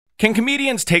Can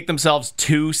comedians take themselves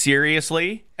too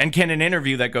seriously? And can an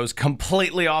interview that goes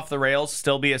completely off the rails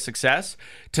still be a success?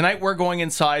 Tonight, we're going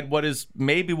inside what is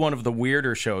maybe one of the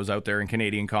weirder shows out there in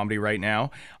Canadian comedy right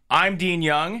now. I'm Dean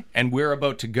Young, and we're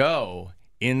about to go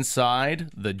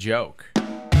inside the joke.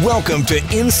 Welcome to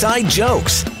Inside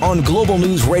Jokes on Global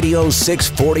News Radio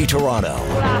 640 Toronto.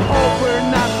 Well, I hope we're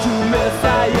not too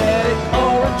messianic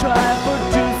or a try for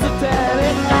too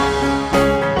satanic.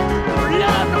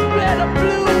 Love to play the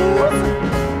blues,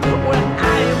 but when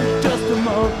I am just a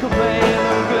monkey man,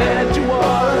 I'm glad you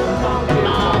are a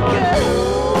monkey.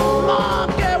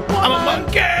 I'm a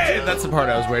monkey! That's the part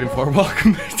I was waiting for.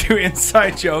 Welcome to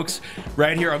Inside Jokes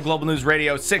right here on Global News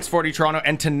Radio 640 Toronto.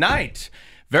 And tonight,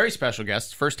 very special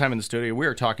guests, first time in the studio, we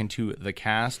are talking to the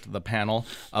cast, the panel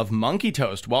of Monkey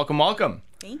Toast. Welcome, welcome.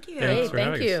 Thank you. Hey,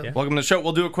 thank you. Yeah. Welcome to the show.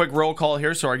 We'll do a quick roll call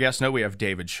here so our guests know we have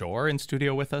David Shore in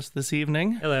studio with us this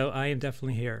evening. Hello, I am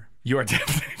definitely here. You are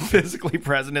definitely physically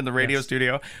present in the radio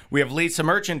studio. We have Lisa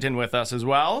Merchant in with us as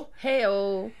well.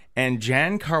 Hey-o. And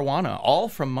Jan Caruana, all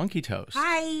from Monkey Toast.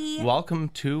 Hi. Welcome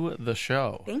to the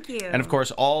show. Thank you. And of course,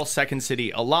 all Second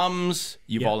City alums.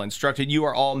 You've all instructed. You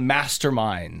are all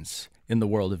masterminds in the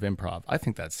world of improv. I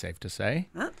think that's safe to say.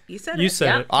 Oh, you said it. You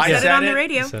said it. I said said it on the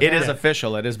radio. It is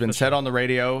official. It has been said on the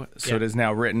radio, so it is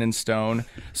now written in stone.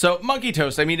 So Monkey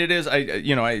Toast, I mean, it is,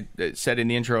 I said in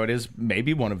the intro, it is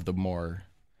maybe one of the more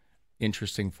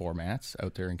interesting formats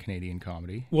out there in Canadian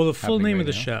comedy. Well, the full happening name of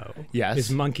the right show Yes.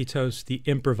 is Monkey Toast, the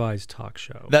improvised talk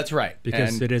show. That's right.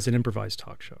 because And it is an improvised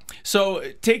talk show. so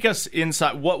take us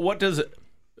inside. What does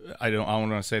I don't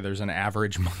want to say there's an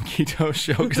average Monkey Toast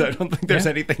show because I don't think there's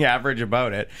anything average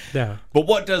about it. Yeah. But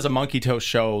what does a Monkey Toast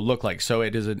show look like? So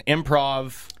it is an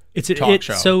improv It's talk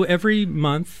show. So every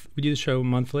month, we do the show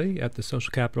monthly at the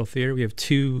Social Capital Theatre. We have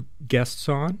two guests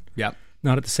on, Yep.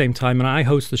 not at the same time. And I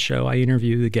host the show. I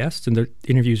interview the guests, and the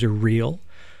interviews are real.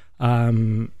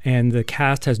 And the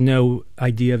cast has no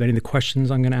idea of any of the questions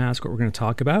I'm going to ask, what we're going to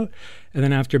talk about. And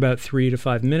then after about 3 to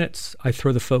 5 minutes, I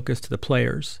throw the focus to the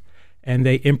players. And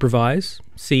they improvise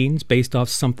scenes based off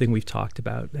something we've talked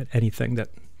about, anything that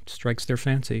strikes their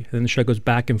fancy. And then the show goes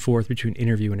back and forth between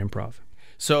interview and improv.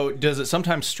 So does it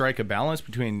sometimes strike a balance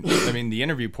between, I mean, the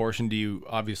interview portion, you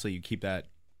keep that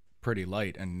pretty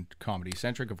light and comedy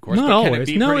centric, of course. Not but can always.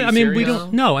 it be No, pretty I mean, we serious?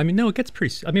 don't. No, I mean, no, it gets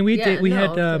pretty. I mean, we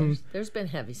had. There's been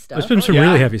heavy stuff. There's been some yeah.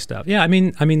 really heavy stuff. Yeah, I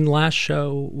mean, last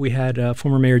show we had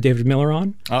former Mayor David Miller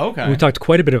on. Oh, okay. And we talked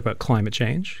quite a bit about climate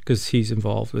change because he's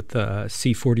involved with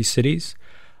C40 cities,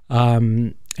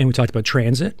 and we talked about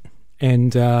transit.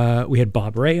 And we had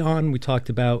Bob Ray on. We talked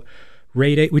about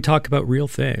rate. We talked about real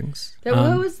things. Who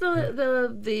was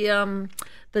the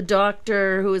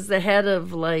doctor who was the head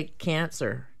of like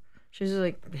cancer? She was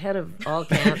like head of all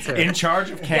cancer. In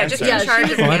charge of cancer. Yeah, she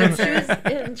was cancer.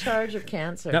 in charge of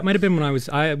cancer. That might have been when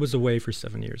I was away for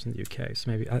 7 years in the UK.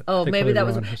 So maybe. Maybe that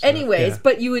was. Anyways,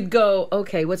 but you would go,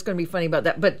 okay, what's going to be funny about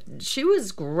that? But she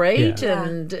was great,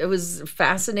 and it was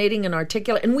fascinating and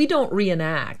articulate. And we don't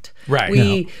reenact.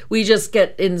 Right. We just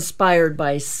get inspired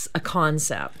by a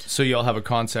concept. So you'll have a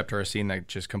concept or a scene that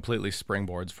just completely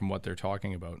springboards from what they're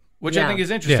talking about. Which Yeah. I think is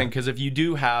interesting Yeah. because if you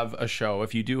do have a show,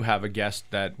 if you do have a guest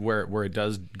that where it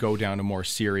does go down a more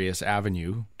serious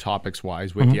avenue,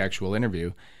 topics-wise, with the actual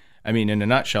interview, I mean, in a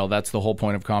nutshell, that's the whole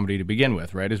point of comedy to begin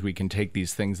with, right? Is we can take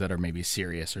these things that are maybe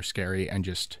serious or scary and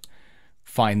just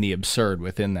find the absurd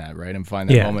within that, right? And find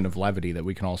that moment of levity that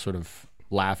we can all sort of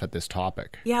laugh at this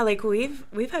topic. Yeah, like we've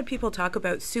had people talk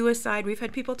about suicide. We've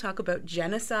had people talk about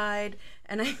genocide,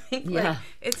 and I think like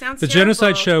it sounds The terrible.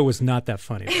 genocide show was not that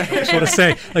funny. I just want to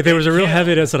say, like, there was a real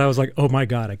heaviness, and I was like, "Oh my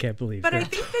god, I can't believe." But it. I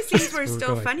think the scenes were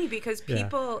still going. funny because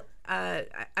people. I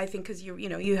think because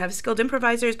you have skilled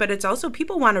improvisers, but it's also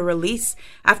people want to release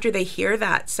after they hear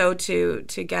that. So to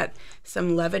get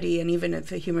some levity, and even if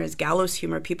the humor is gallows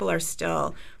humor, people are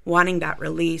still wanting that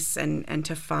release and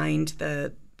to find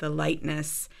the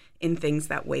lightness in things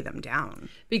that weigh them down.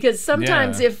 Because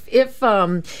sometimes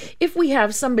if we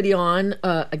have somebody on,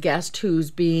 a guest who's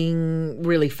being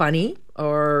really funny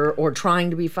or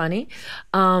trying to be funny,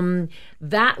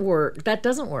 that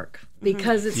doesn't work.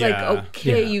 Because it's like,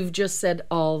 okay, you've just said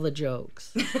all the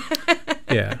jokes.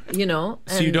 Yeah. You know?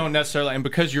 So you don't necessarily, and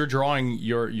because you're drawing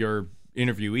your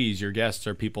interviewees, your guests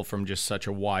are people from just such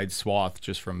a wide swath,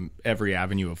 just from every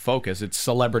avenue of focus. It's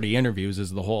celebrity interviews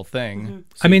is the whole thing.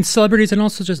 I mean, celebrities, and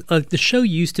also just the show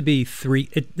used to be three.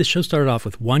 The show started off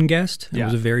with one guest. And It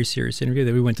was a very serious interview.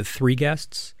 Then we went to 3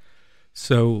 guests.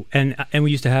 So and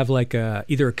we used to have like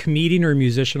either a comedian or a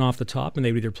musician off the top, and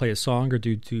they would either play a song or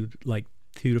do like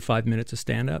 2 to 5 minutes of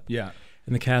stand up. Yeah.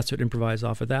 and the cast would improvise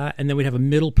off of that. And then we'd have a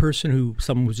middle person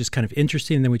someone was just kind of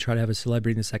interesting, and then we try to have a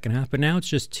celebrity in the second half. But now it's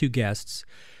just 2 guests.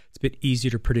 It's a bit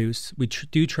easier to produce. We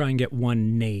do try and get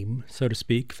one name, so to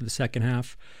speak, for the second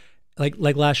half. Like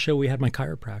last show, we had my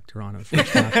chiropractor on in the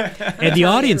first half, and the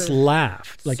audience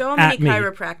laughed so many at me.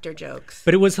 chiropractor jokes.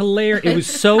 But it was hilarious. It was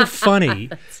so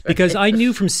funny because I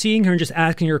knew from seeing her and just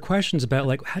asking her questions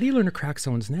about how do you learn to crack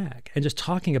someone's neck, and just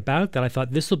talking about that, I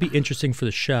thought this will be interesting for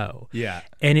the show. Yeah,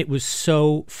 and it was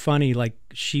so funny. Like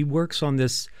she works on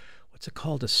this. What's it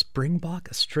called? A springbok?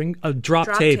 A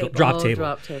drop table. Drop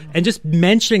table. And just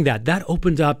mentioning that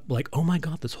opened up oh my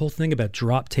God, this whole thing about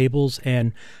drop tables.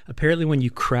 And apparently when you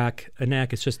crack a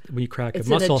neck, it's just when you crack a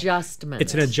muscle. It's an adjustment.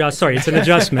 It's an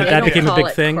adjustment. That became a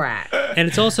big thing. Crack. And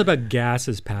it's also about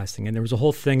gases passing. And there was a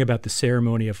whole thing about the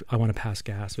ceremony of I want to pass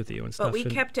gas with you and stuff. But we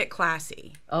kept it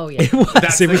classy. Oh yeah. It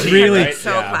was. It was really right?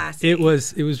 classy. It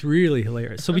was really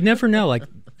hilarious. So we never know.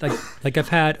 I've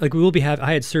had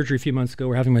I had surgery a few months ago.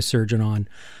 We're having my surgeon on,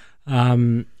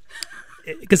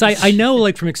 because I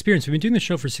know from experience. We've been doing the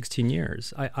show for 16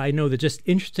 years. I know that just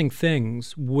interesting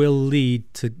things will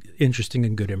lead to interesting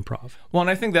and good improv. Well, and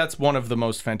I think that's one of the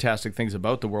most fantastic things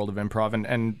about the world of improv,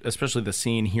 and especially the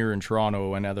scene here in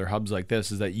Toronto and other hubs like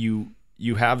this, is that you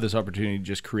have this opportunity to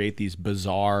just create these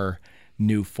bizarre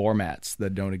new formats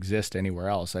that don't exist anywhere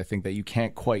else. I think that you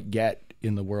can't quite get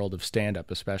in the world of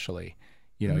stand-up, especially.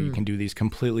 You can do these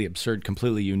completely absurd,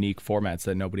 completely unique formats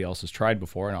that nobody else has tried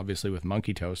before. And obviously with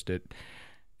Monkey Toast, it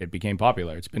became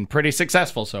popular. It's been pretty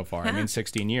successful so far. I mean,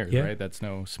 16 years, right? That's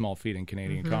no small feat in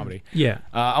Canadian comedy. Yeah.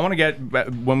 I want to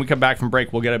when we come back from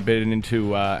break, we'll get a bit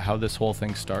into how this whole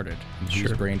thing started and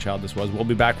whose brainchild this was. We'll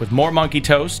be back with more Monkey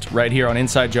Toast right here on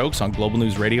Inside Jokes on Global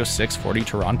News Radio 640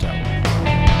 Toronto.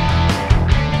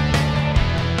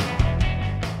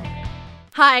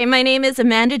 Hi, my name is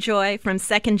Amanda Joy from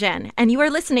Second Gen, and you are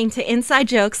listening to Inside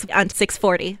Jokes on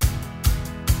 640.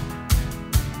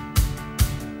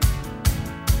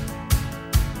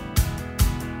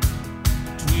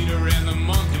 Tweeter and the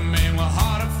Monkey Man were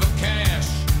harder for cash.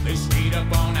 They stayed up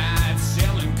all night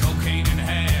selling cocaine and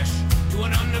hash to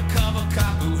an undercover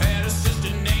cop who had a sister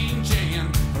named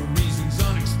Jan. For reasons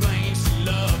unexplained, she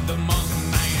loved the Monkey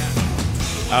Man.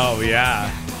 Oh,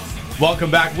 yeah.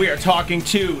 Welcome back. We are talking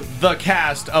to the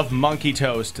cast of Monkey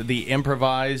Toast, the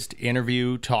improvised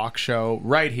interview talk show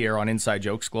right here on Inside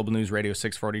Jokes, Global News Radio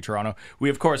 640 Toronto. We,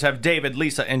 of course, have David,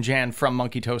 Lisa, and Jan from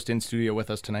Monkey Toast in studio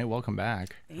with us tonight. Welcome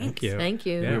back. Thank you. Thank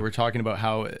you. We were talking about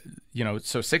how,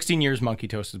 so 16 years Monkey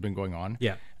Toast has been going on.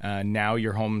 Yeah. Now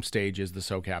your home stage is the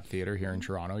SoCap Theatre here in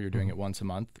Toronto. You're doing it once a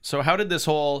month. So how did this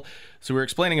so we were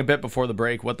explaining a bit before the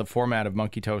break what the format of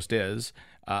Monkey Toast is.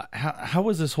 How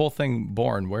was this whole thing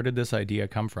born? Where did this idea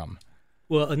come from?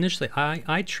 Well, initially,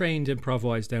 I trained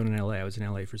improv-wise down in LA. I was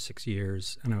in LA for 6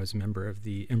 years, and I was a member of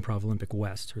the Improv Olympic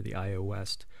West, or the IO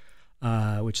West,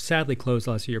 which sadly closed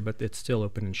last year, but it's still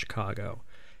open in Chicago.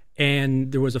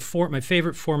 And there was my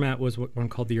favorite format was one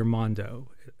called the Armando.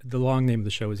 The long name of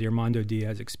the show is the Armando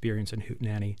Diaz Experience in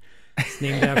Hootenanny. It's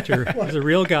named after it was a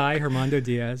real guy, Armando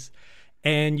Diaz.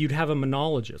 And you'd have a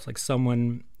monologist, like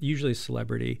someone, usually a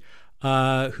celebrity,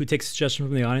 who takes suggestions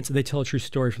from the audience, and they tell a true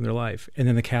story from their life, and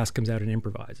then the cast comes out and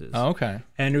improvises. Oh, okay.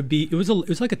 And it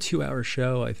was like a 2-hour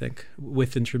show, I think,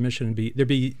 with intermission. There'd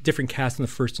be different casts in the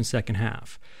first and second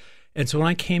half. And so when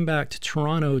I came back to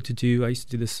Toronto I used to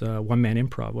do this one-man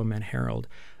improv, one-man Herald.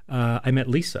 I met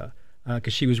Lisa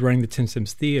because she was running the Tim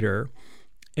Sims Theatre,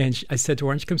 and I said to her,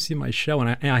 "Why don't you come see my show?"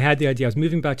 And I had the idea. I was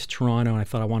moving back to Toronto, and I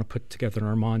thought I want to put together an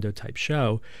Armando type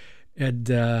show. And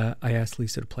I asked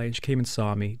Lisa to play, and she came and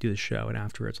saw me do the show. And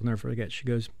afterwards, I'll never forget, she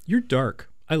goes, "You're dark.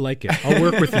 I like it. I'll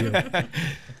work with you."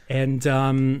 And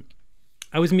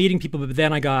I was meeting people, but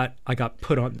then I got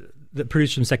put on. The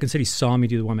producer from Second City saw me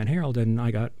do the One Man Herald, and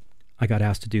I got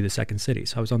asked to do the Second City.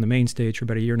 So I was on the main stage for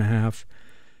about a year and a half.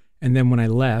 And then when I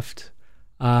left,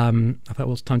 I thought,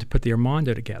 well, it's time to put the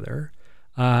Armando together.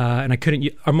 And I couldn't.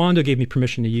 Armando gave me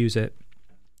permission to use it,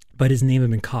 but his name had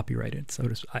been copyrighted.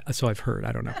 So I've heard.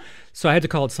 I don't know. So I had to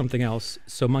call it something else.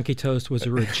 So Monkey Toast was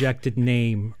a rejected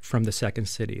name from the Second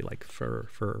City, like for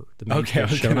the main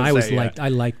stage show. And I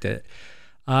liked it.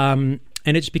 And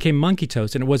it just became Monkey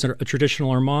Toast, and it wasn't a traditional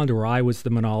Armando where I was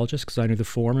the monologist because I knew the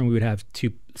form, and we would have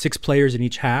 6 players in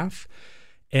each half.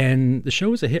 And the show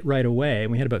was a hit right away,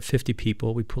 and we had about 50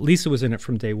 people. Lisa was in it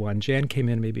from day one. Jan came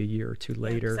in maybe a year or two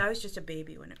later. I was just a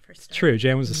baby when it first started. True,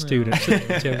 Jan was a student.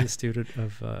 Jan was a student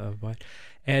of mine.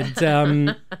 And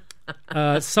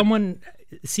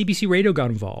CBC Radio got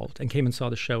involved and came and saw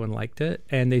the show and liked it.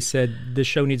 And they said, the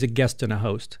show needs a guest and a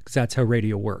host because that's how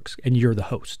radio works, and you're the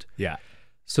host. Yeah.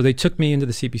 So they took me into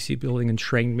the CBC building and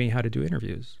trained me how to do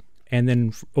interviews. And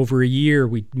then over a year,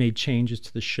 we made changes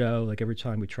to the show. Like every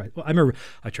time we tried, I remember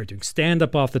I tried doing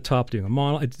stand-up off the top, doing a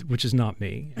monologue, which is not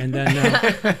me. And then,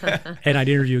 and I'd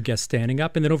interview a guest standing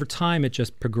up. And then over time, it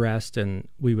just progressed, and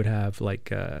we would have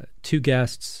like 2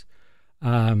 guests,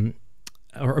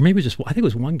 or maybe just, I think it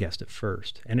was 1 guest at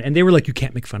first. And they were like, you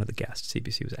can't make fun of the guests.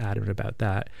 CBC was adamant about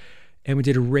that. And we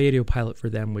did a radio pilot for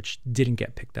them, which didn't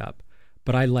get picked up.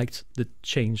 But I liked the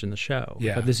change in the show.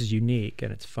 Yeah. But this is unique,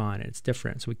 and it's fun, and it's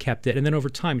different. So we kept it. And then over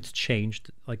time, it's changed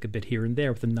like a bit here and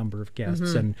there with the number of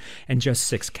guests and just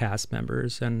 6 cast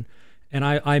members. And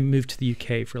I moved to the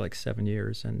UK for like 7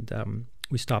 years, and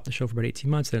we stopped the show for about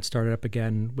 18 months. Then it started up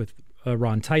again with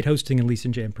Ron Tite hosting and Lisa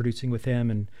and Jan producing with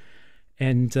him.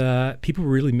 And people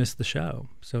really missed the show.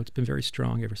 So it's been very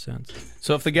strong ever since.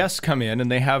 So if the guests come in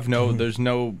and they have there's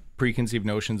no preconceived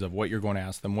notions of what you're going to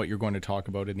ask them, what you're going to talk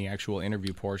about in the actual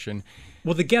interview portion.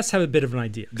 Well, the guests have a bit of an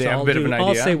idea. They have a bit of an idea.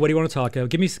 I'll say, what do you want to talk about?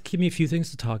 Give me a few things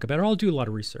to talk about, or I'll do a lot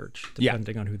of research,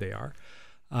 depending on who they are,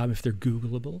 if they're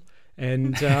Googleable.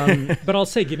 And but I'll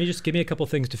say, give me a couple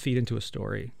of things to feed into a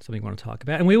story, something you want to talk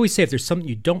about. And we always say, if there's something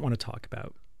you don't want to talk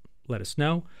about, let us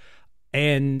know.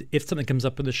 And if something comes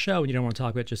up in the show and you don't want to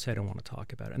talk about it, just say I don't want to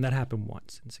talk about it. And that happened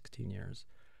once in 16 years.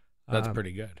 That's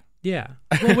pretty good. Yeah.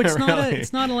 Well, it's not. Really?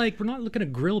 It's not like we're not looking to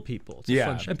grill people. It's a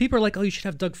fun show. And people are like, "Oh, you should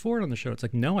have Doug Ford on the show." It's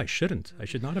like, no, I shouldn't. I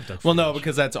should not have Doug Ford. Well, no,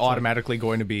 because that's automatically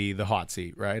going to be the hot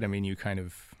seat, right? I mean, you kind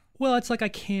of. Well, it's like I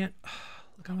can't.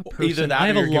 Look, I'm a person. Either that, I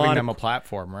have or you're a giving lot them of, a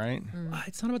platform, right?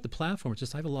 It's not about the platform. It's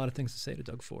just I have a lot of things to say to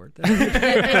Doug Ford.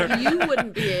 And you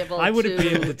wouldn't be able. I wouldn't be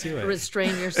able to do it.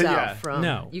 Restrain yourself from.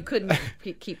 No. You couldn't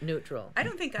keep neutral. I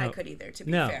don't think I could either, to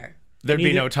be No. fair. There'd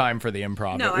be no time for the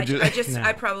improv. No, It would just-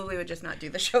 I probably would just not do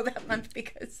the show that month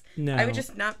because I would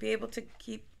just not be able to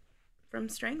keep from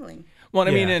strangling. Well,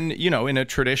 I mean, in a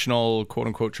traditional, quote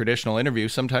unquote, traditional interview,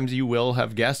 sometimes you will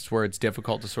have guests where it's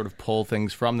difficult to sort of pull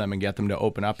things from them and get them to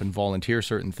open up and volunteer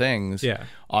certain things. Yeah.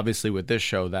 Obviously, with this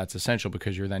show, that's essential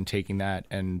because you're then taking that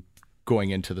and going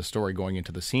into the story, going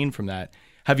into the scene from that.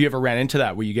 Have you ever ran into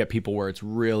that where you get people where it's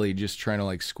really just trying to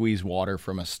like squeeze water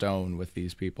from a stone with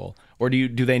these people? Or do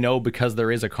they know because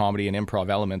there is a comedy and improv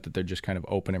element that they're just kind of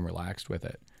open and relaxed with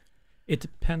it? It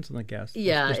depends on the guest.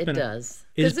 Yeah, it does.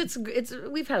 Because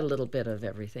we've had a little bit of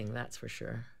everything, that's for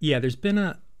sure. Yeah, there's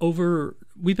been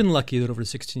we've been lucky that over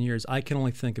 16 years, I can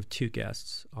only think of 2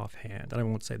 guests offhand, and I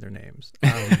won't say their names.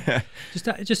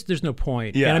 Just there's no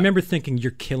point. Yeah. And I remember thinking,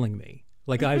 you're killing me.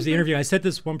 Like I was interviewing, I said to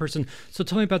this one person, so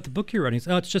tell me about the book you're writing. He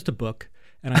said, oh, it's just a book.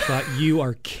 And I thought, you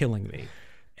are killing me.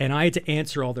 And I had to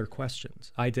answer all their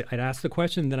questions. I'd ask the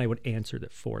question, and then I would answer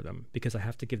it for them because I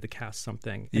have to give the cast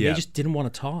something. And they just didn't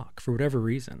want to talk for whatever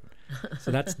reason.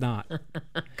 So that's not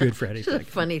good for anything. It's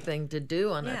a funny thing to do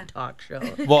on a talk show.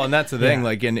 Well, and that's the thing.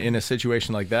 Like in a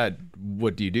situation like that,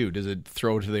 what do you do? Does it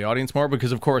throw to the audience more?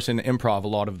 Because, of course, in improv, a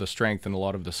lot of the strength and a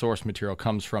lot of the source material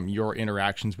comes from your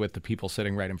interactions with the people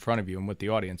sitting right in front of you and with the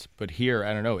audience. But here,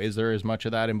 I don't know, is there as much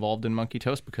of that involved in Monkey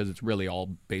Toast? Because it's really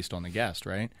all based on the guest,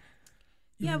 right?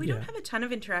 Yeah, we don't have a ton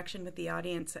of interaction with the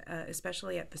audience,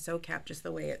 especially at the SoCap, just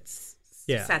the way it's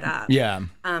Yeah. set up. Yeah.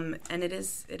 And it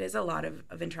is a lot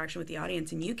of interaction with the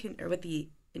audience, and you can, or with the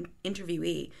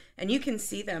interviewee, and you can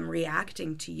see them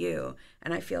reacting to you,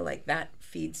 and I feel like that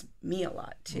feeds me a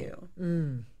lot too.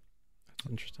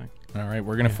 Interesting. All right,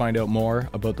 we're going to find out more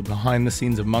about the behind the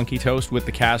scenes of Monkey Toast with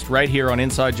the cast right here on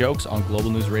Inside Jokes on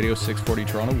Global News Radio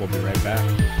 640 Toronto. We'll be right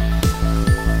back.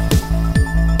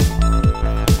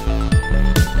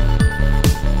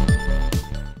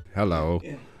 Hello,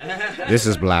 this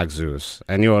is Black Zeus,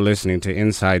 and you are listening to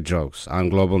Inside Jokes on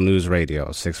Global News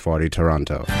Radio 640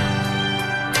 Toronto.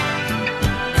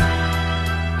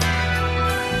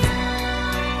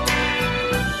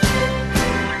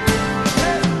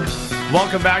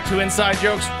 Welcome back to Inside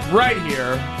Jokes right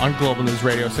here on Global News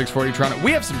Radio 640 Toronto.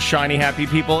 We have some shiny, happy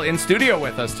people in studio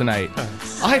with us tonight.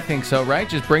 I think so, right?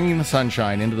 Just bringing the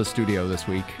sunshine into the studio this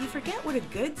week. You forget what a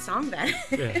good song that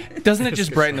is. Doesn't it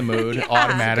just brighten the mood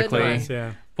automatically? It's a good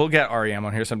Yeah. We'll get REM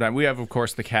on here sometime. We have, of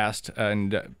course, the cast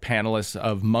and panelists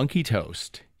of Monkey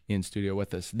Toast in studio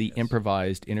with us, the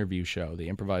improvised interview show, the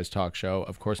improvised talk show,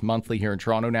 of course, monthly here in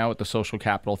Toronto now at the Social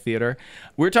Capital Theatre.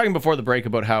 We were talking before the break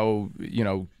about how,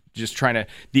 just trying to,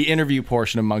 the interview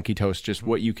portion of Monkey Toast, just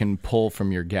what you can pull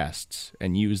from your guests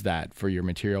and use that for your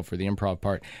material for the improv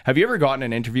part. Have you ever gotten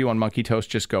an interview on Monkey Toast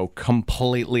just go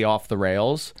completely off the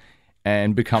rails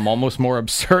and become almost more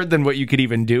absurd than what you could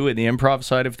even do in the improv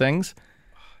side of things?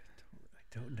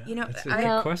 I don't You know, That's a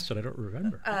good question. I don't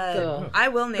remember. I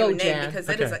will name Go, a name Jan. because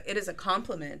Okay. it is a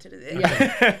compliment.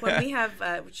 Yeah. When we have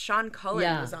Sean Cullen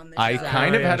Yeah. was on the show. I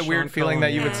kind of yeah, had a Sean weird feeling Cullen,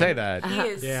 that you would And say that. He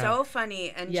is Yeah. so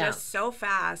funny and Yeah. just so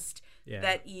fast Yeah.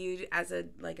 that you, as an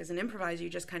improviser, you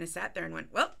just kind of sat there and went,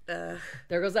 "Well,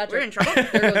 There goes that we're joke. in trouble.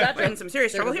 There goes that We're in joke. some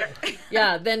serious There trouble goes here."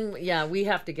 Yeah, then we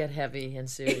have to get heavy and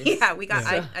serious. Yeah, we got.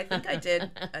 I think I did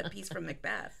a piece from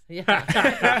Macbeth.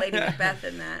 Yeah. Lady Macbeth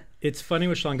in that. It's funny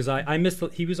with Sean because I missed.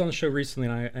 He was on the show recently,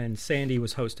 and Sandy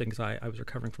was hosting because I was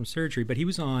recovering from surgery. But he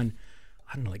was on,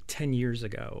 I don't know, like 10 years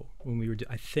ago when we were.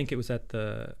 I think it was at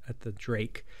the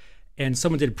Drake, and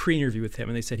someone did a pre-interview with him,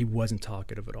 and they said he wasn't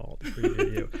talkative at all. The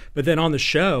pre-interview, but then on the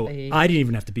show, I didn't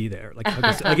even have to be there. Like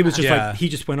it was just Yeah. like he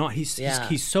just went on.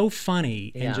 He's so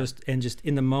funny and Yeah. just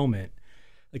in the moment.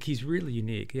 Like he's really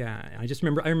unique. Yeah, I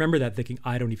remember that thinking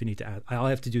I don't even need to ask. All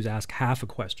I have to do is ask half a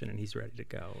question and he's ready to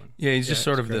go. And, Yeah, he's just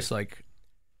sort it's of this like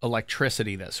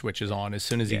electricity that switches on as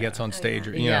soon as he gets on stage,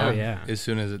 or, Yeah. know, Oh, yeah. as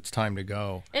soon as it's time to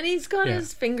go. And he's got Yeah.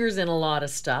 his fingers in a lot of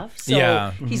stuff. So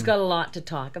Yeah. he's got a lot to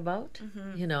talk about,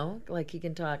 you know, like he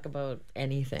can talk about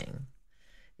anything.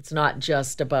 It's not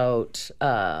just about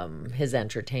his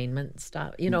entertainment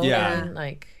stuff, you know. Yeah. What I mean?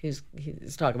 Like he's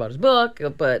talking about his book,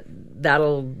 but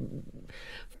that'll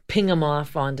ping him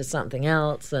off onto something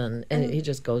else, and he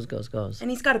just goes.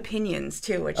 And he's got opinions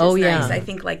too, which is Oh, nice. yeah. I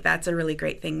think like that's a really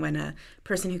great thing when a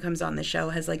person who comes on the show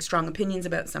has like strong opinions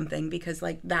about something, because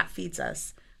like that feeds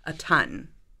us a ton,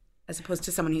 as opposed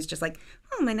to someone who's just like,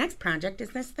 oh, my next project is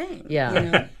this thing. Yeah. You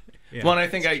know? Yeah, Well, and I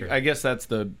think that's true. I guess that's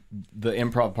the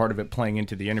improv part of it playing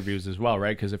into the interviews as well,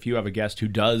 right? Because if you have a guest who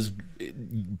does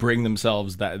bring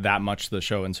themselves that much to the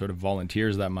show and sort of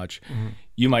volunteers that much,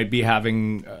 you might be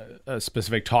having a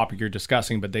specific topic you're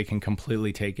discussing, but they can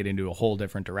completely take it into a whole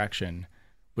different direction,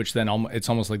 which then it's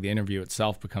almost like the interview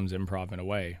itself becomes improv in a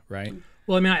way, right?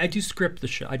 Well, I mean, I do script the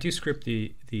show. I do script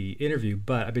the interview,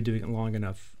 but I've been doing it long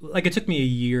enough. Like it took me a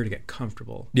year to get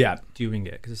comfortable doing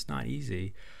it because it's not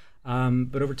easy.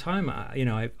 But over time,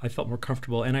 I felt more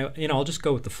comfortable, and I'll just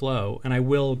go with the flow, and I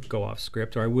will go off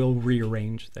script or I will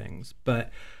rearrange things.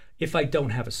 But if I don't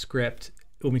have a script,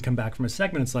 when we come back from a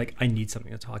segment, it's like I need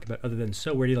something to talk about other than,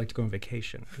 so where do you like to go on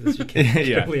vacation? Because you can't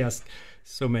really ask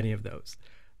so many of those.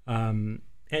 And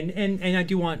I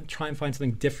do try and find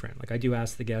something different. Like I do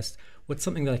ask the guest, what's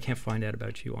something that I can't find out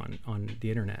about you on the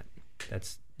internet?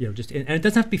 That's just, and it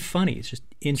doesn't have to be funny. It's just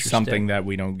interesting. Something that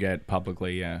we don't get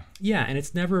publicly, yeah. Yeah, and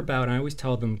it's never about, and I always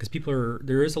tell them, because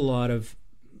there is a lot of,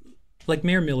 like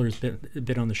Mayor Miller's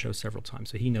been on the show several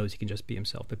times, so he knows he can just be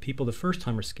himself. But people the first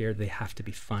time are scared they have to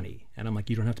be funny. And I'm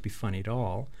like, you don't have to be funny at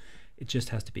all. It just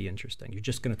has to be interesting. You're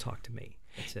just going to talk to me.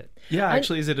 That's it. Yeah,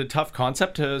 actually, is it a tough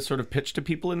concept to sort of pitch to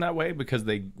people in that way? Because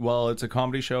it's a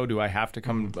comedy show. Do I have to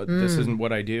come? But this isn't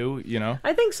what I do, you know?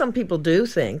 I think some people do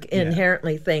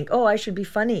inherently think, oh, I should be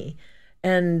funny.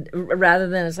 And rather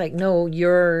than it's like, no,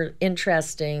 you're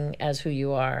interesting as who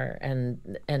you are,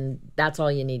 and that's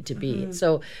all you need to be.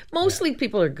 So mostly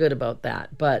people are good about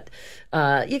that, but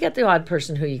you get the odd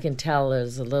person who you can tell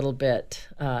is a little bit,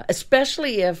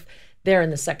 especially if they're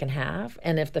in the second half,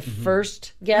 and if the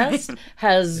first guest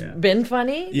has been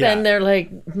funny, then they're like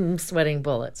sweating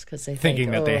bullets because they Thinking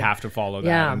think, that they have to follow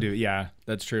that and do. Yeah,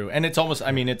 that's true. And it's almost,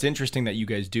 I mean, it's interesting that you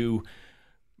guys do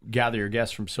gather your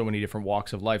guests from so many different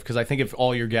walks of life, because I think if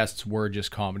all your guests were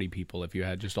just comedy people, if you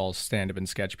had just all stand-up and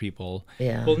sketch people,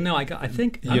 Well, no, I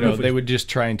think they would just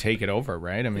try and take it over,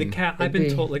 right? I mean, I've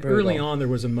been told, like brutal. early on, there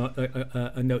was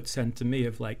a note sent to me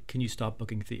of like, can you stop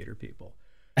booking theater people?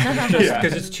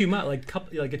 Because it's too much.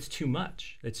 It's too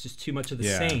much. It's just too much of the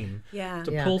same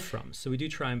to pull from. So we do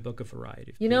try and book a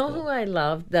variety of people. You know who I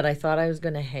loved that I thought I was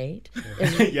going to hate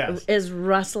is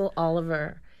Russell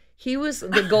Oliver. He was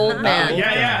the gold man.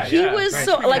 He was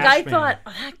so like I thought,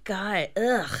 oh, that guy,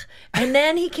 ugh. And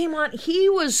then he came on. He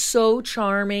was so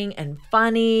charming and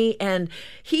funny, and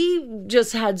he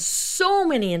just had so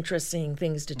many interesting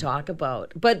things to talk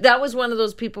about. But that was one of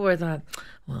those people where I thought,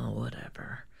 well,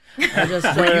 whatever.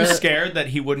 Were you scared that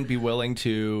he wouldn't be willing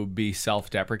to be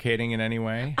self-deprecating in any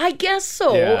way? I guess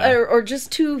so, or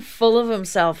just too full of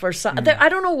himself, or something. I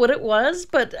don't know what it was,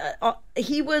 but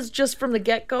he was just from the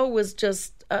get-go was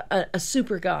just a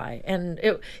super guy, and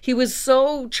he was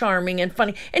so charming and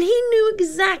funny, and he knew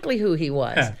exactly who he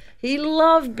was. He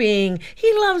loves being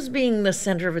the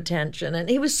center of attention, and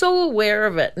he was so aware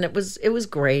of it, and it was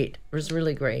great. It was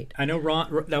really great. I know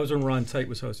Ron. That was when Ron Tite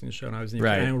was hosting the show, and I was in the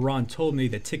Right. I know Ron told me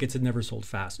that tickets had never sold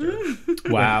faster.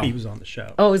 Wow. when he was on the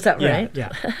show. Oh, is that right?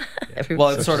 Yeah.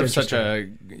 Well, it's sort of such a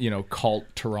cult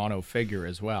Toronto figure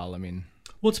as well. I mean,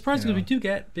 Well, it's surprising because we do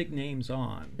get big names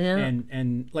on. Yeah.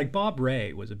 And like Bob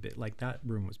Ray was a bit like that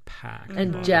room was packed.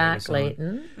 And Bob Ray Jack was on.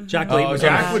 Layton. Jack Layton Oh, was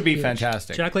Jack on. would be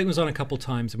fantastic. Jack Layton was on a couple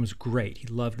times and was great. He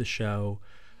loved the show.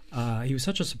 He was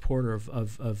such a supporter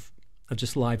of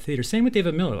just live theater. Same with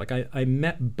David Miller. Like I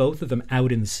met both of them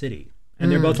out in the city,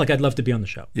 and they're both like, I'd love to be on the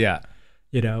show. Yeah.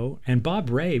 You know, and Bob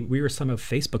Ray, we were somehow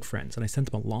Facebook friends, and I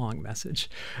sent him a long message,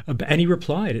 and he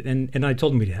replied, and I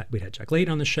told him we'd had Jack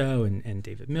Layton on the show, and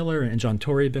David Miller, and John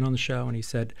Tory had been on the show, and he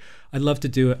said, I'd love to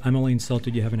do it. I'm only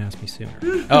insulted you haven't asked me sooner.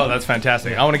 Oh, that's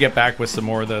fantastic. I want to get back with some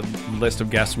more of the list of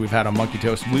guests we've had on Monkey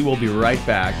Toast. We will be right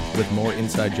back with more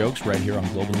inside jokes right here on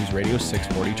Global News Radio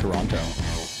 640 Toronto.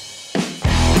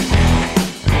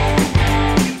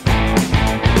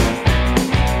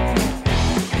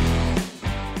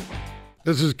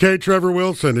 This is K. Trevor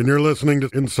Wilson, and you're listening to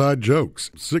Inside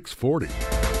Jokes, 640.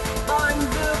 I'm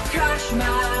the cash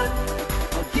man.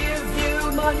 I'll give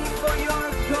you money for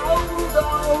your gold.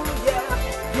 Oh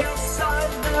yeah, yes I'm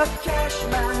the cash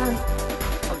man.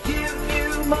 I'll give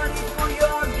you money for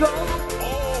your gold.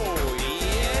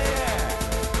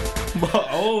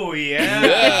 Oh,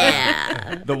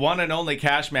 yeah. The one and only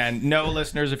Cashman. No,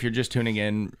 listeners, if you're just tuning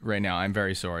in right now, I'm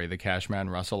very sorry. The Cashman,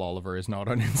 Russell Oliver, is not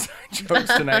on Inside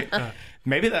Jokes tonight.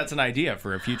 Maybe that's an idea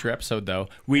for a future episode, though.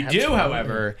 We do,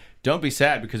 however, don't be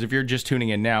sad, because if you're just tuning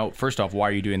in now, first off, why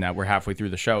are you doing that? We're halfway through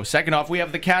the show. Second off, we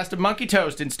have the cast of Monkey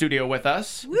Toast in studio with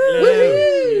us. Woo!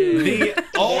 The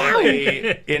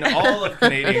only, in all of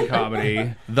Canadian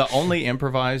comedy, the only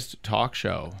improvised talk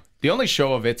show. The only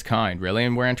show of its kind, really,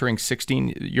 and we're entering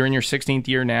 16. You're in your 16th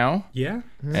year now. Yeah,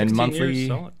 and 16 monthly. years,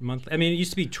 solid, monthly. I mean, it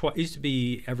used to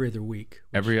be every other week.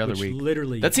 Every other week,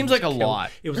 literally. That seems like a lot.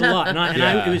 It was a lot, and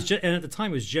it was just, and at the time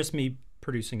it was just me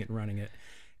producing it and running it,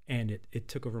 and it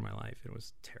took over my life. It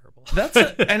was terrible.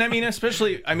 And I mean,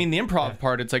 especially, the improv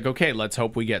part. It's like, okay, let's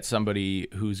hope we get somebody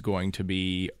who's going to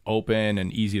be open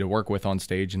and easy to work with on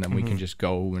stage, and then we can just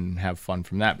go and have fun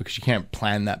from that, because you can't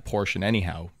plan that portion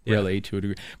anyhow, really, to a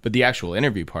degree. But the actual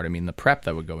interview part, the prep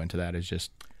that would go into that is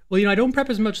just. Well, I don't prep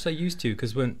as much as I used to,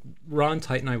 because when Ron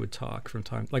Tite and I would talk from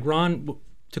time, like Ron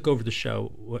took over the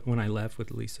show when I left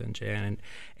with Lisa and Jan,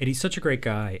 and he's such a great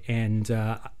guy, and.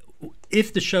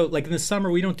 If the show, like in the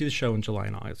summer, we don't do the show in July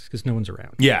and August because no one's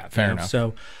around. Yeah, fair enough.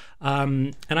 So,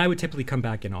 and I would typically come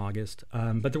back in August.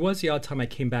 But there was the odd time I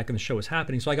came back and the show was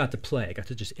happening, so I got to play. I got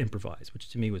to just improvise, which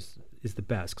to me is the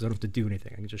best, because I don't have to do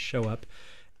anything. I can just show up,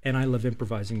 and I love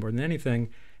improvising more than anything.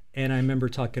 And I remember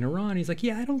talking to Ron. He's like,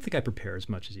 "Yeah, I don't think I prepare as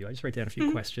much as you. I just write down a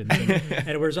few questions."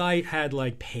 And whereas I had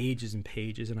like pages and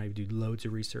pages, and I would do loads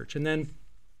of research, and then.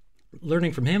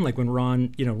 Learning from him, like when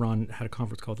Ron had a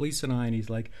conference call with Lisa and I, and he's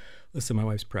like, "Listen, my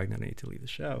wife's pregnant. I need to leave the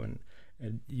show,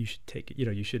 and you should take it.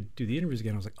 You should do the interviews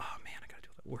again." I was like, "Oh man, I got to do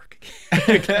all that work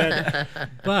again."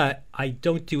 But I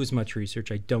don't do as much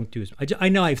research. I don't do as. I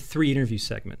know I have 3 interview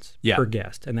segments per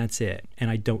guest, and that's it. And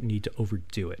I don't need to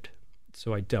overdo it.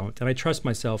 So I don't. And I trust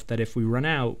myself that if we run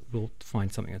out, we'll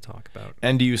find something to talk about.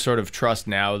 And do you sort of trust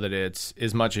now that it's,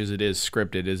 as much as it is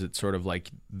scripted, is it sort of like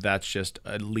that's just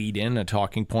a lead in, a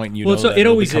talking point? And So it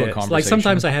always is. A like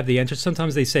sometimes I have the answer.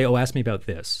 Sometimes they say, "Oh, ask me about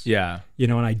this." Yeah.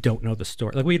 And I don't know the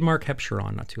story. Like we had Mark Hepsher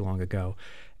on not too long ago.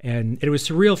 And it was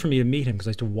surreal for me to meet him because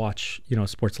I used to watch,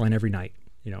 Sportsline every night,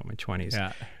 in my 20s.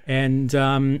 Yeah. And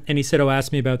he said, "Oh,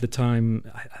 ask me about the time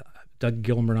Doug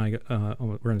Gilmer and I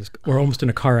were almost in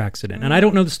a car accident." And I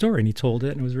don't know the story. And he told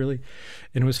it, and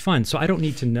it was fun. So I don't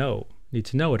need to know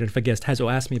it. And if a guest has, "Oh,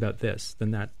 ask me about this," then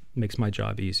that makes my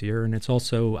job easier. And it's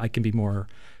also, I can be more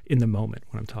in the moment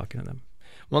when I'm talking to them.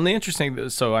 Well, and the interesting,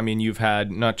 so you've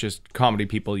had not just comedy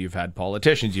people, you've had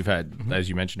politicians, you've had, as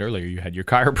you mentioned earlier, you had your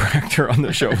chiropractor on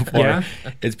the show before. Yeah.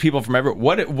 It's people from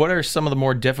everywhere. What are some of the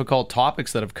more difficult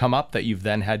topics that have come up that you've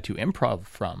then had to improv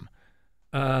from?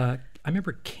 I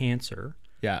remember cancer.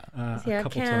 Yeah. A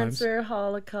couple cancer, times.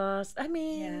 Holocaust. The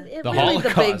really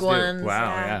Holocaust, the big dude. ones.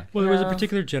 Wow, yeah. Well, there was a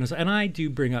particular genocide, and I do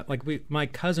bring up, my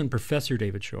cousin, Professor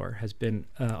David Shore, has been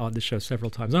on the show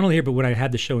several times. Not only here, but when I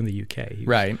had the show in the UK. He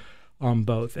was on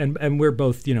both. And we're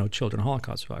both, children of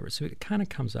Holocaust survivors, so it kind of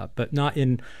comes up, but not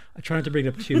in, I try not to bring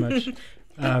it up too much.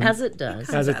 As it does.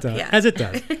 As it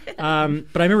does. But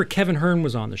I remember Kevin Hearn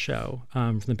was on the show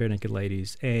from the Bare Naked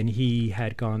Ladies, and he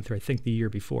had gone through, I think the year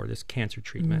before, this cancer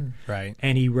treatment. Right.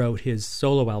 And he wrote his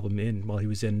solo album while he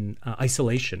was in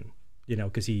isolation,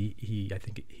 because he had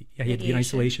to be in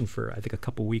isolation for, I think, a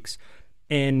couple weeks.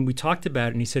 And we talked about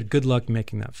it, and he said, "Good luck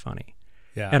making that funny."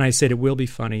 Yeah. And I said, "It will be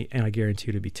funny, and I guarantee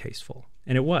you it'll be tasteful."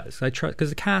 And it was. I trust, because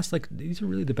the cast, these are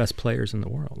really the best players in the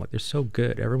world. They're so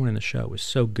good. Everyone in the show was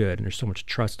so good, and there's so much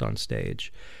trust on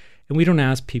stage. And we don't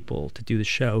ask people to do the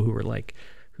show who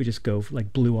we just go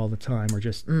like blue all the time or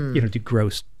just do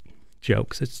gross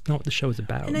jokes. It's not what the show is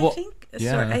about. And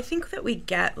I think that we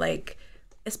get like,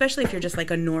 especially if you're just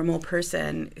like a normal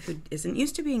person who isn't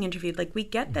used to being interviewed, like we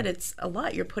get that it's a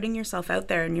lot. You're putting yourself out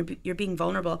there and you're being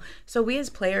vulnerable. So we as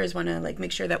players want to like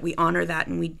make sure that we honor that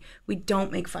and we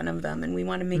don't make fun of them, and we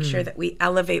want to make sure that we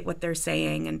elevate what they're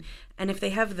saying, and if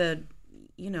they have the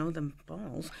the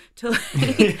balls to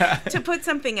to put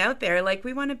something out there, like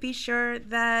we want to be sure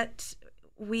that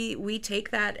we take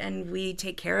that and we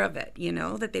take care of it,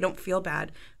 that they don't feel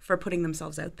bad for putting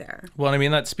themselves out there. Well, I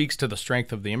mean, that speaks to the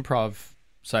strength of the improv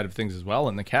side of things as well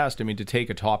in the cast. I mean, to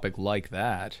take a topic like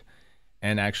that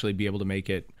and actually be able to make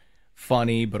it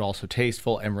funny but also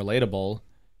tasteful and relatable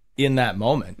in that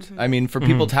moment. I mean, for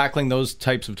people tackling those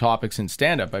types of topics in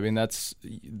stand-up, I mean,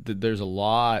 there's a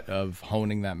lot of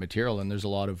honing that material, and there's a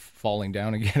lot of falling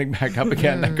down and getting back up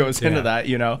again that goes into that,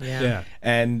 Yeah.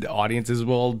 And audiences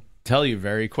will tell you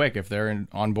very quick if they're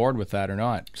on board with that or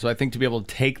not. So I think to be able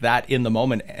to take that in the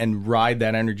moment and ride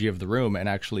that energy of the room and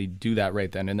actually do that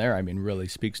right then and there, I mean, really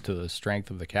speaks to the strength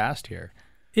of the cast here.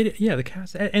 The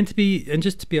cast, and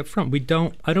just to be upfront,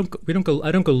 I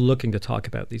don't go looking to talk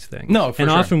about these things. No, for and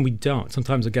sure. often we don't.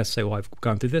 Sometimes the guests say, "Well, I've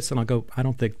gone through this," and I'll go, "I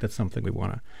don't think that's something we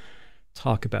want to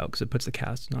talk about because it puts the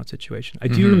cast in that situation." I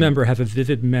do remember, have a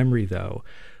vivid memory though.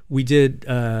 We did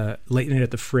Late Night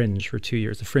at the Fringe for 2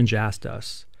 years. The Fringe asked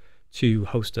us to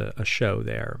host a show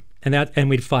there, and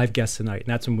we had 5 guests a night, and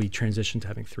that's when we transitioned to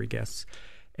having 3 guests.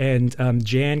 And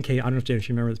Jan came, I don't know if Jan, if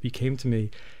you remember this, but he came to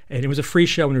me, and it was a free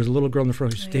show, and there was a little girl in the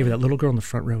front row. She said, "David, that little girl in the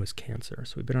front row is cancer."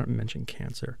 So we better not mention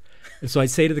cancer. And so I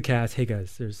say to the cast, "Hey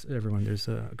guys, there's a girl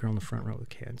in the front row with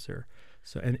cancer."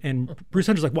 So and Bruce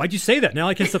Hunter's like, "Why'd you say that? Now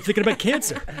I can't stop thinking about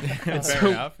cancer." Fair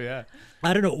enough, yeah.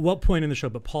 I don't know at what point in the show,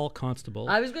 but Paul Constable.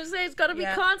 I was going to say it's got to be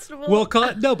Constable. Well,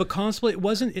 no, but Constable, it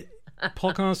wasn't.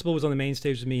 Paul Constable was on the main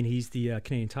stage with me, and he's the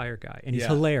Canadian Tire guy, and he's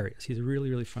hilarious. He's a really,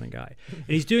 really funny guy. And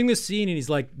he's doing this scene, and he's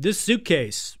like, "This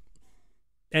suitcase,"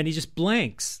 and he just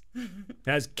blanks,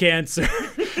 "has cancer,"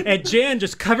 and Jan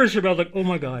just covers her mouth like, "Oh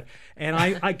my god!" And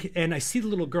I see the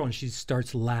little girl, and she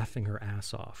starts laughing her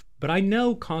ass off. But I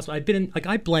know Constable. I've been in,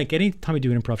 I blank any time I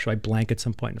do an improv show. I blank at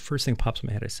some point, and the first thing that pops in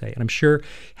my head I say, and I'm sure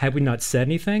had we not said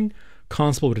anything,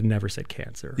 Constable would have never said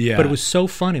cancer. Yeah. But it was so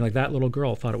funny. Like that little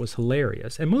girl thought it was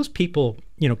hilarious. And most people,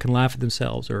 can laugh at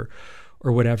themselves or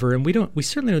whatever. And we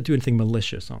certainly don't do anything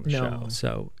malicious on the show.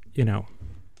 So,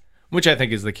 Which I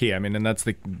think is the key. I mean, and that's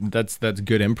good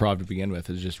improv to begin with,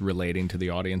 is just relating to the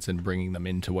audience and bringing them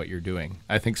into what you're doing.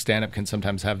 I think stand-up can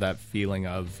sometimes have that feeling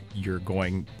of you're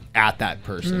going at that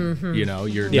person.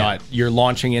 You're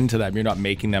launching into them. You're not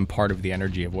making them part of the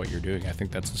energy of what you're doing. I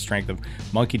think that's the strength of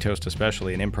Monkey Toast,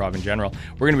 especially, and improv in general.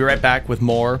 We're going to be right back with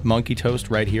more Monkey Toast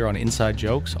right here on Inside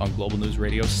Jokes on Global News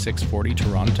Radio 640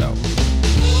 Toronto.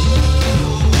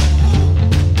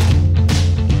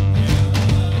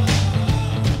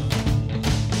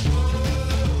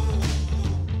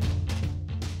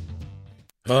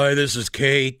 Hi, this is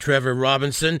K. Trevor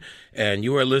Robinson, and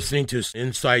you are listening to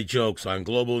Inside Jokes on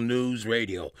Global News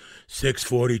Radio,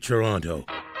 640 Toronto.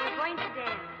 We're going to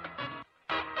dance.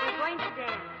 We're going to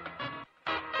dance.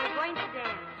 We're going to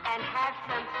dance and have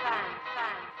some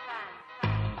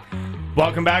fun.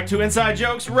 Welcome back to Inside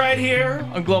Jokes right here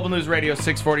on Global News Radio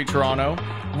 640 Toronto.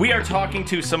 We are talking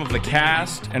to some of the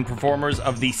cast and performers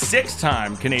of the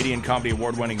 6-time Canadian Comedy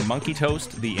Award-winning Monkey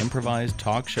Toast, the improvised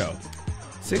talk show.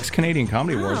 6 Canadian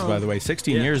Comedy Awards, by the way.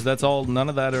 16 years, that's all. None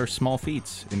of that are small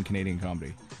feats in Canadian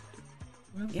comedy.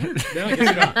 Well, no,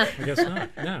 I guess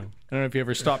not. No. I don't know if you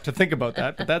ever stopped to think about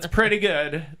that, but that's pretty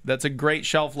good. That's a great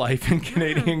shelf life in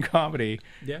Canadian comedy.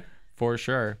 Yeah. For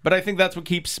sure. But I think that's what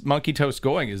keeps Monkey Toast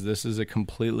going, is this is a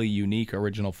completely unique,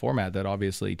 original format that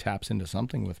obviously taps into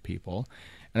something with people.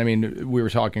 And I mean, we were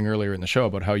talking earlier in the show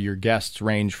about how your guests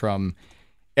range from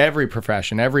every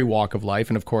profession, every walk of life,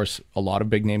 and of course, a lot of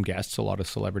big-name guests, a lot of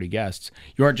celebrity guests.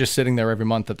 You aren't just sitting there every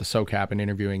month at the SoCap and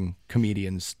interviewing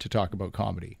comedians to talk about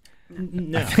comedy.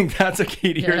 No. I think that's a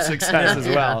key to your success as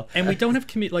well. And we don't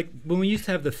have like when we used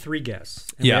to have the 3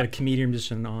 guests, and we had a comedian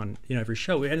musician on every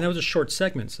show, and that was a short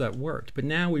segment, so that worked. But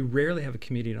now we rarely have a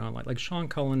comedian on. Like Sean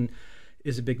Cullen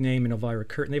is a big name, and Elvira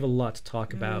Curtin. They have a lot to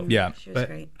talk about. Yeah, she was but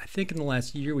great. I think in the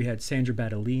last year we had Sandra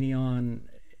Battellini on.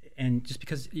 And just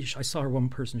because I saw her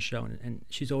one-person show, and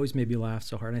she's always made me laugh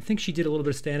so hard. And I think she did a little bit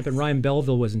of stand-up, and Ryan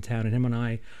Belville was in town, and him and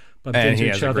I bumped into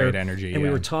each other. Great energy, and we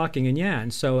were talking,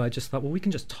 and so I just thought, well, we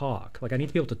can just talk. Like, I need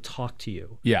to be able to talk to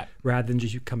you, rather than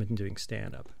just you coming and doing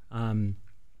stand-up.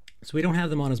 So we don't have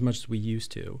them on as much as we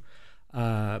used to,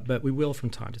 but we will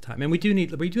from time to time. And we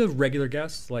do have regular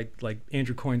guests, like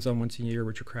Andrew Coyne's on once a year,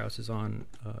 Richard Krause is on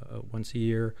once a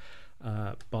year.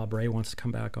 Bob Ray wants to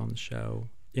come back on the show.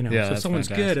 You know, Yeah, so if that's someone's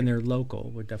fantastic. good and they're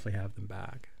local, we'd definitely have them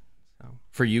back. So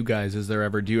For you guys,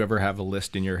 do you ever have a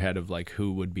list in your head of like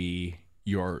who would be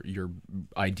your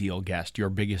ideal guest, your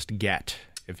biggest get,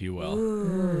 if you will?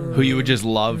 Who you would just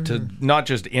love to not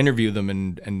just interview them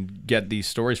and get these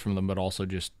stories from them, but also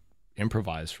just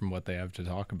improvise from what they have to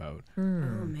talk about. Oh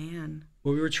man.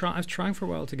 Well, I was trying for a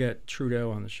while to get Trudeau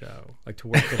on the show, like to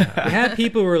work it out. We had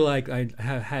people who were like, I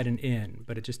had an in,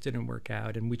 but it just didn't work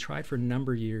out. And we tried for a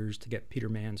number of years to get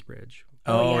Peter Mansbridge.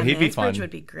 Oh, yeah, he'd be fun. Mansbridge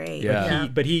would be great. Yeah.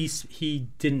 But he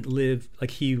didn't live, like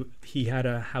he had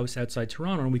a house outside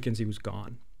Toronto. On weekends he was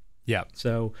gone. Yeah.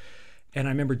 So, and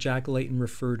I remember Jack Layton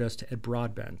referred us to Ed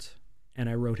Broadbent. And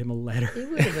I wrote him a letter. He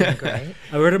would have been great.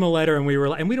 I wrote him a letter, and we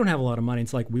don't have a lot of money.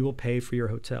 It's like, we will pay for your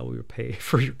hotel, we will pay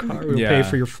for your car, we will pay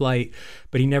for your flight.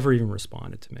 But he never even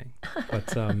responded to me.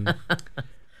 But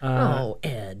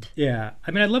Ed. yeah,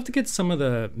 I mean, I'd love to get some of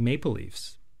the Maple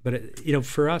Leafs, but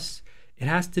for us, it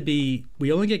has to be.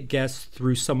 We only get guests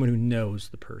through someone who knows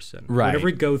the person. Right. Whenever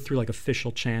we go through like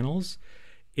official channels,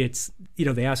 it's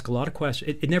they ask a lot of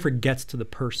questions. It never gets to the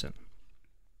person.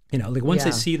 Like once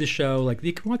they see the show, like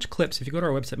you can watch clips. If you go to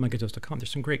our website, monkeytoast.com,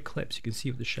 there's some great clips. You can see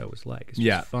what the show is like. It's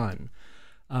just fun.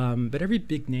 But every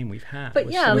big name we've had. But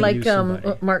was yeah, somebody like knew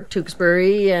somebody. Mark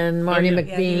Tewksbury and Marty yeah.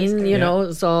 McBean, it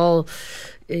was all,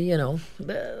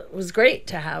 it was great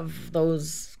to have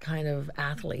those kind of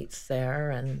athletes there.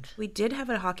 And We did have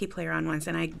a hockey player on once,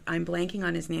 and I'm blanking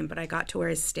on his name, but I got to wear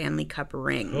his Stanley Cup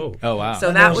ring. Oh wow.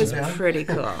 So that was pretty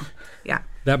cool. Yeah.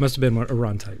 That must have been a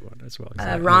Ron Tight one as well.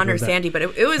 Ron or Sandy, but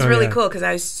it was really yeah. cool because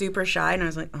I was super shy and I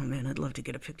was like, oh man, I'd love to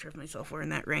get a picture of myself wearing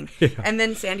that ring. And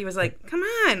then Sandy was like, come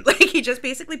on. Like he just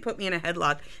basically put me in a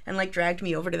headlock and like dragged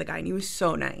me over to the guy, and he was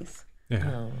so nice.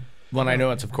 Yeah. Well, and I know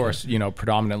it's, of course,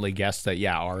 predominantly guests that,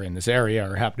 are in this area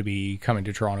or happen to be coming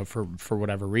to Toronto for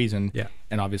whatever reason. Yeah.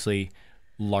 And obviously,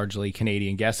 largely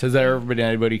Canadian guests. Has there ever been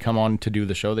anybody come on to do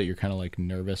the show that you're kind of like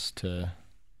nervous to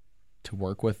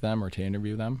work with them or to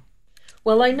interview them?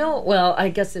 Well, I know. Well, I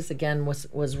guess this again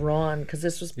was Ron because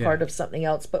this was part of something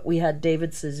else. But we had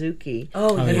David Suzuki.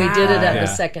 Oh, and yeah. we did it at the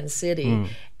Second City,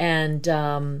 and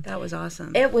that was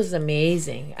awesome. it was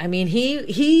amazing. I mean,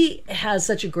 he has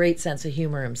such a great sense of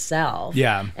humor himself.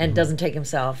 Yeah. and doesn't take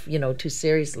himself too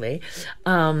seriously.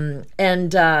 It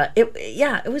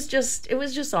was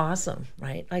just awesome,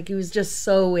 right? Like he was just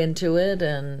so into it,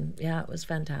 and it was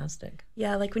fantastic.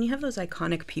 Yeah, like when you have those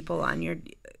iconic people on, you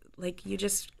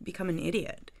just become an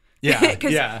idiot. Yeah,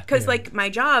 Because like my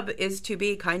job is to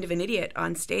be kind of an idiot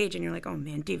on stage, and you're like, oh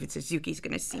man, David Suzuki's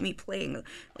gonna see me playing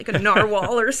like a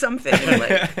narwhal or something.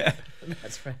 Like,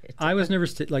 That's right. I was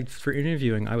nervous for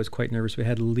interviewing. I was quite nervous. We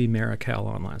had Lee Marikel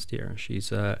on last year.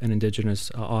 She's an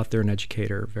Indigenous author and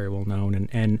educator, very well known,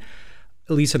 and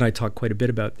Lisa and I talked quite a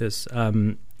bit about this.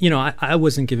 I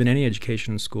wasn't given any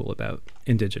education in school about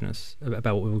Indigenous,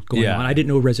 about what was going on. I didn't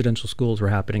know residential schools were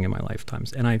happening in my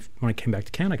lifetimes. And when I came back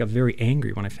to Canada, I got very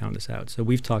angry when I found this out. So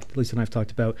Lisa and I have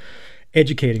talked about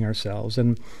educating ourselves.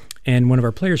 And one of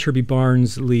our players, Herbie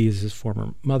Barnes, Lee is his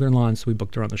former mother-in-law, and so we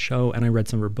booked her on the show. And I read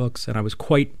some of her books, and I was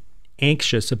quite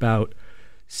anxious about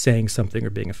saying something or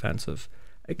being offensive.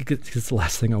 It's the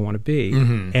last thing I want to be.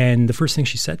 Mm-hmm. And the first thing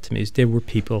she said to me is, there were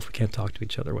people, if we can't talk to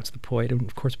each other, what's the point? And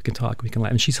of course we can talk, we can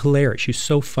laugh. And she's hilarious. She's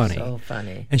so funny. So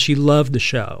funny. And she loved the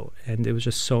show. And it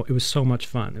was so much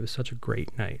fun. It was such a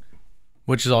great night.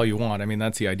 Which is all you want. I mean,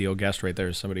 that's the ideal guest right there,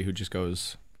 is somebody who just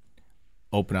goes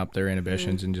open up their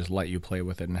inhibitions and just let you play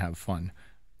with it and have fun.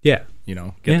 Yeah.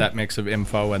 Get that mix of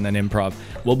info and then improv.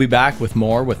 We'll be back with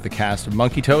more with the cast of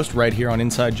Monkey Toast right here on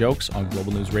Inside Jokes on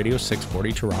Global News Radio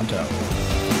 640 Toronto.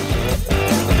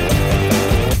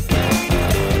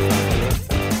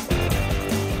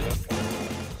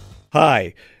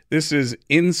 Hi, this is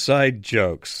Inside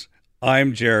Jokes.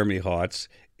 I'm Jeremy Hotz.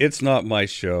 It's not my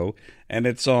show, and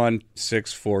it's on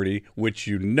 640, which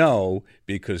you know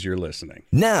because you're listening.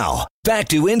 Now, back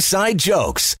to Inside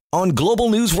Jokes on Global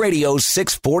News Radio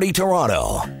 640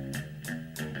 Toronto.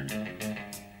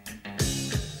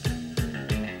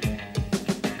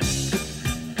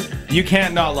 You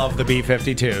can't not love the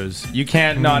B-52s. You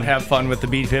can't not have fun with the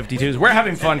B-52s. We're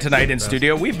having fun tonight in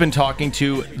studio. We've been talking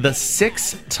to the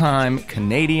 6-time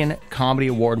Canadian Comedy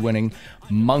Award-winning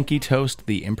Monkey Toast,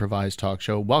 the improvised talk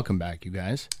show. Welcome back, you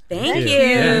guys. Thank you.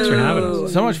 Yeah, thanks for having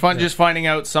us. So much fun just finding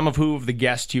out some of the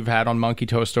guests you've had on Monkey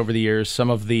Toast over the years, some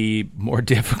of the more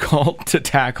difficult to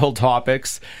tackle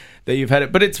topics that you've had.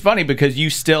 But it's funny because you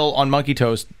still, on Monkey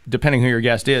Toast, depending who your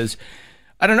guest is,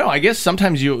 I don't know, I guess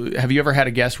sometimes have you ever had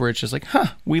a guest where it's just like,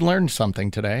 we learned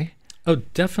something today? Oh,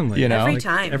 definitely. You know? Every Like,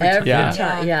 time. Every time.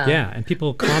 Yeah. Yeah, and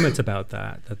people comment about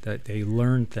that they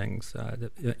learn things.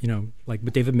 Like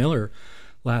with David Miller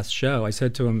last show, I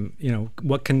said to him,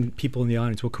 what can people in the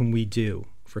audience, what can we do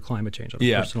for climate change on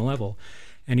a personal level?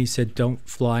 And he said, don't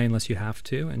fly unless you have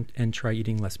to, and try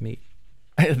eating less meat.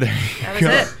 That was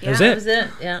it. Yeah. That was it.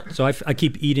 Yeah. So I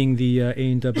keep eating the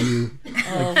A&W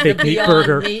fake the meat Beyond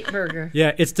burger. Meat burger.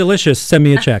 Yeah, it's delicious. Send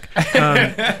me a check.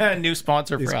 New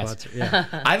sponsor for us. Sponsor, yeah.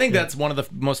 I think that's one of the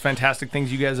most fantastic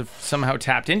things you guys have somehow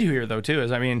tapped into here, though, too,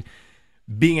 is,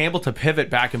 being able to pivot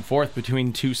back and forth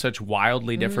between two such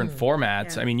wildly different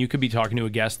formats. Yeah. You could be talking to a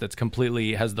guest that's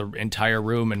completely has the entire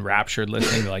room enraptured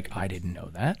listening, like, I didn't know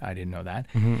that.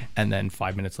 Mm-hmm. And then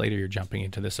 5 minutes later, you're jumping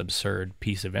into this absurd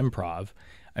piece of improv.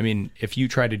 If you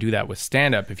try to do that with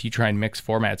stand-up, if you try and mix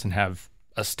formats and have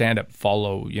a stand-up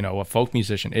follow, a folk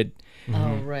musician, it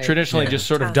traditionally just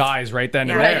sort of dies right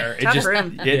then and there.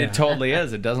 It totally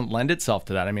is. It doesn't lend itself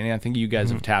to that. I think you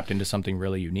guys have tapped into something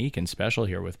really unique and special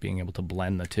here with being able to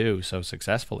blend the two so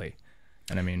successfully.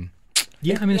 And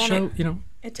the show,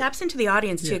 It taps into the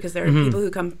audience too, because there are people who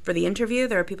come for the interview,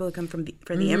 there are people who come for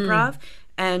the improv,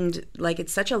 and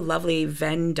it's such a lovely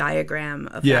Venn diagram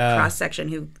of that cross section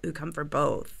who come for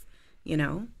both.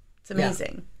 It's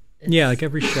amazing. Yeah, like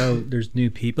every show, there's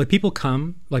new people. Like people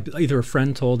come, like either a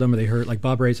friend told them or they heard, like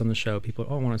Bob Ray's on the show. People,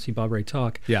 I want to see Bob Ray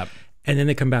talk. Yeah, and then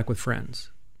they come back with friends.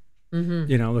 Mm-hmm.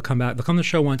 They'll come back. They'll come to the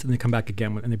show once and they come back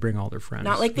again and they bring all their friends.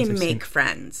 Not like they make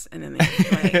friends and then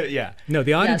they yeah. No,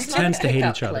 the audience tends to hate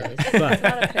each other. But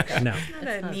no, it's not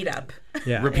a meetup.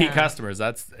 Yeah. Repeat customers.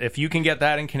 That's if you can get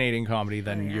that in Canadian comedy,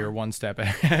 then you're one step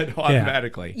ahead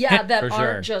automatically. Yeah, that For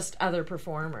aren't sure. just other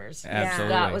performers. Absolutely.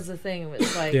 That was the thing. It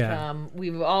was like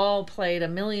we've all played a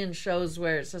million shows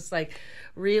where it's just like,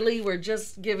 really, we're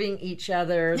just giving each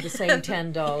other the same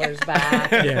 $10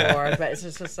 back and forth. But it's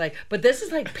just like, but this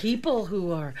is like people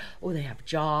who are, they have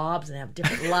jobs and they have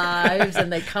different lives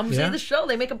and they come see the show.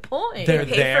 They make a point. They're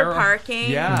Pay there for parking.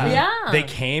 Yeah. They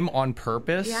came on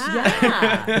purpose.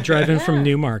 Yeah. drive in from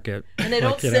Newmarket. And they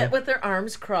don't sit with their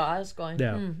arms crossed going,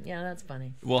 yeah, that's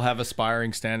funny. We'll have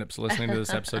aspiring stand-ups listening to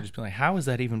this episode just be like, how is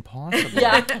that even possible?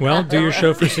 Yeah. Well, do your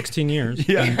show for 16 years.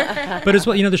 Yeah. But as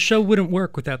well, the show wouldn't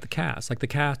work without the cast. Like the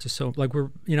cast is so, like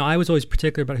I was always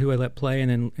particular about who I let play, and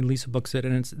then Lisa books it,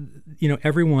 and it's,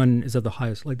 everyone is of the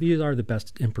highest. Like these are the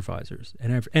best improvisers,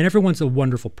 and everyone's a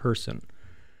wonderful person.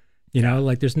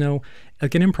 Like there's no,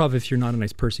 like an improv, if you're not a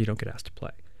nice person, you don't get asked to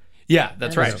play. Yeah,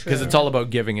 that's right. Because it's all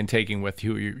about giving and taking with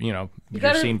who your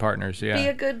scene partners. Yeah,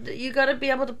 you got to be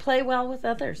able to play well with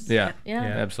others. Yeah, yeah.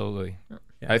 Absolutely. Yeah.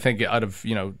 I think out of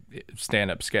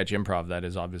stand-up, sketch, improv, that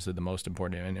is obviously the most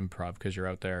important in improv because you're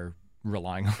out there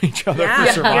relying on each other for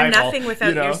survival. You're nothing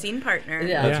without your scene partner.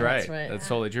 Yeah, that's right. That's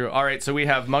totally true. All right, so we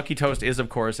have Monkey Toast is, of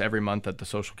course, every month at the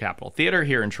Social Capital Theatre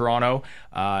here in Toronto.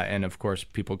 And, of course,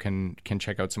 people can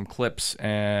check out some clips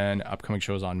and upcoming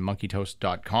shows on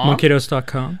monkeytoast.com.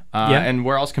 Monkeytoast.com. And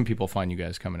where else can people find you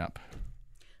guys coming up?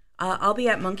 I'll be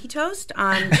at Monkey Toast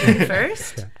on June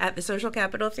 1st at the Social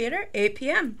Capital Theatre, 8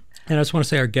 p.m. And I just want to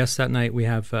say our guests that night, we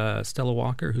have Stella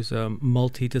Walker, who's a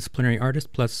multidisciplinary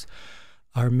artist, plus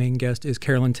our main guest is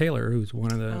Carolyn Taylor, who's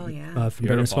one of the from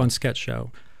Better Swan Sketch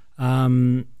Show.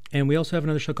 And we also have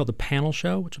another show called The Panel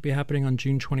Show, which will be happening on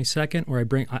June 22nd,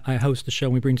 where I host the show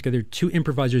and we bring together two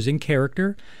improvisers in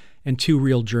character and two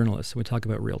real journalists. We talk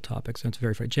about real topics, and it's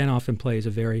very funny. Jen often plays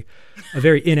a very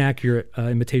inaccurate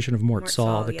imitation of Mort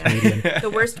Saul, the comedian.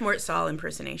 The worst Mort Saul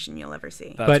impersonation you'll ever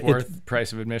see. That's worth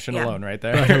price of admission alone right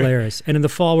there. Hilarious. And in the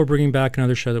fall, we're bringing back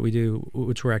another show that we do,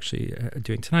 which we're actually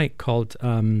doing tonight, called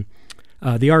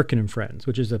The Arkin and Friends,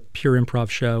 which is a pure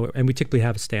improv show, and we typically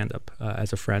have a stand-up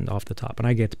as a friend off the top, and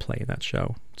I get to play in that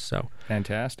show. So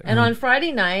fantastic. And on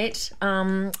Friday night,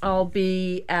 I'll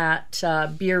be at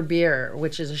Beer,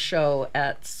 which is a show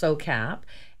at SoCap,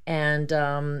 and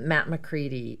Matt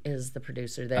McCready is the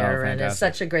producer there, and is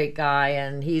such a great guy,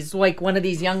 and he's like one of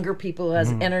these younger people who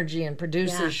has energy and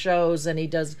produces shows, and he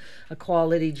does a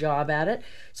quality job at it.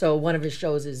 So one of his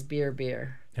shows is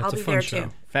Beer. That's I'll be fun there show.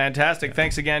 too. Fantastic.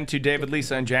 Thanks again to David,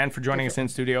 Lisa, and Jan for joining us in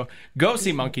studio. Go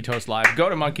see Monkey Toast live. Go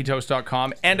to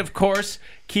monkeytoast.com. And, of course,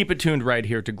 keep it tuned right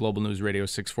here to Global News Radio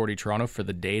 640 Toronto for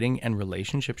the Dating and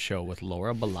Relationship Show with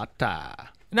Laura Bellotta.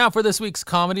 Now for this week's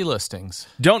comedy listings.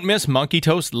 Don't miss Monkey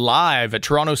Toast live at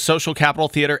Toronto's Social Capital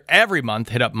Theatre every month.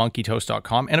 Hit up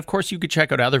monkeytoast.com. And, of course, you could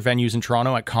check out other venues in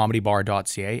Toronto at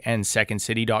comedybar.ca and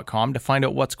secondcity.com to find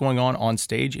out what's going on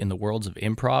stage in the worlds of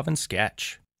improv and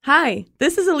sketch. Hi,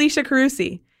 this is Alicia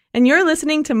Carusi, and you're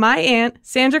listening to my aunt,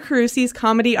 Sandra Carusi's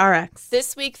Comedy RX.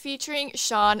 This week featuring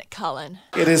Sean Cullen.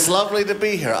 It is lovely to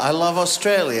be here. I love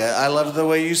Australia. I love the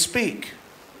way you speak.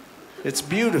 It's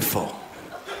beautiful.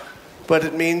 But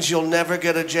it means you'll never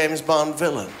get a James Bond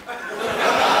villain.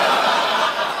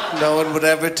 No one would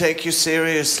ever take you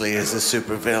seriously as a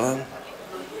supervillain.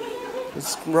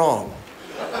 It's wrong.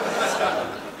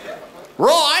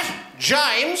 Right,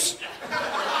 James.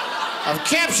 I've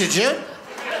captured you.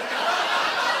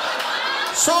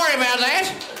 Sorry about that.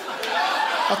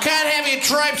 I can't have you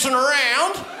traipsing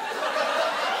around,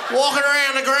 walking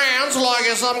around the grounds like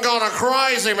you're some kind of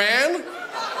crazy man.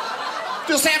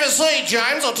 Just have a seat,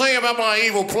 James. I'll tell you about my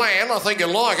evil plan. I think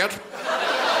you'll like it.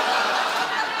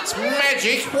 It's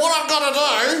magic. What I've got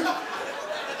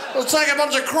to do is take a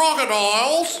bunch of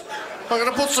crocodiles. I'm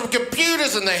going to put some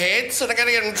computers in their heads, and I'm going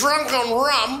to get them drunk on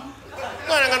rum.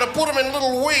 Then I'm going to put them in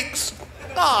little wigs.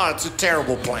 Oh, it's a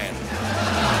terrible plan.